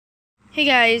Hey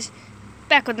guys,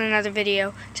 back with another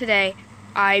video. Today,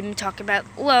 I'm talking about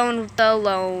Lone the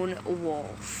Lone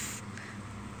Wolf.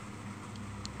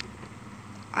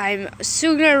 I'm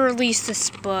soon gonna release this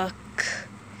book.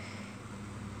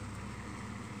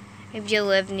 If you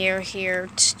live near here,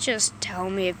 just tell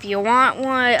me if you want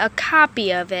a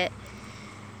copy of it.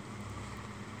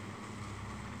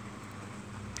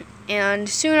 And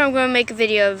soon I'm gonna make a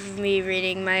video of me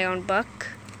reading my own book.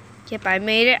 Yep, I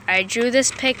made it. I drew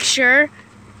this picture.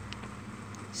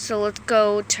 So let's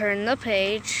go turn the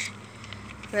page.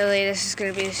 Really, this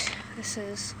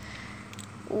is,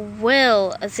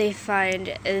 will they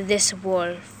find this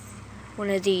wolf? One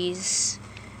of these.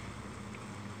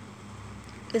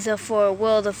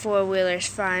 Will the four-wheelers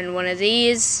find one of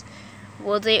these?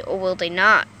 Will they or will they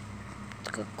not? It's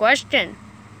a good question.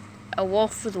 A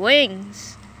wolf with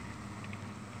wings.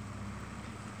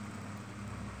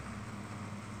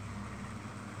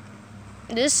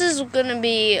 This is gonna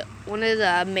be one of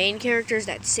the main characters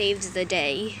that saves the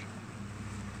day.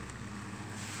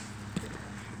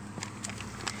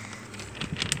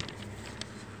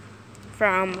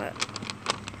 From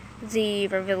the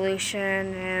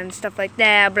revolution and stuff like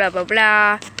that, blah blah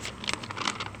blah.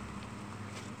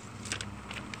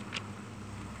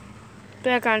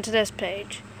 Back onto this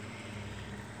page.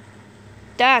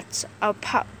 That's a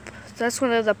pup. That's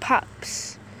one of the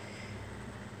pups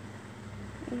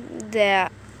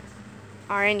that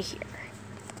are in here.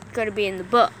 Gotta be in the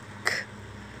book.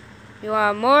 If you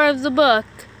want more of the book,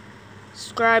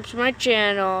 subscribe to my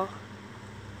channel.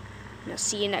 And I'll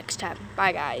see you next time.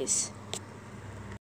 Bye guys.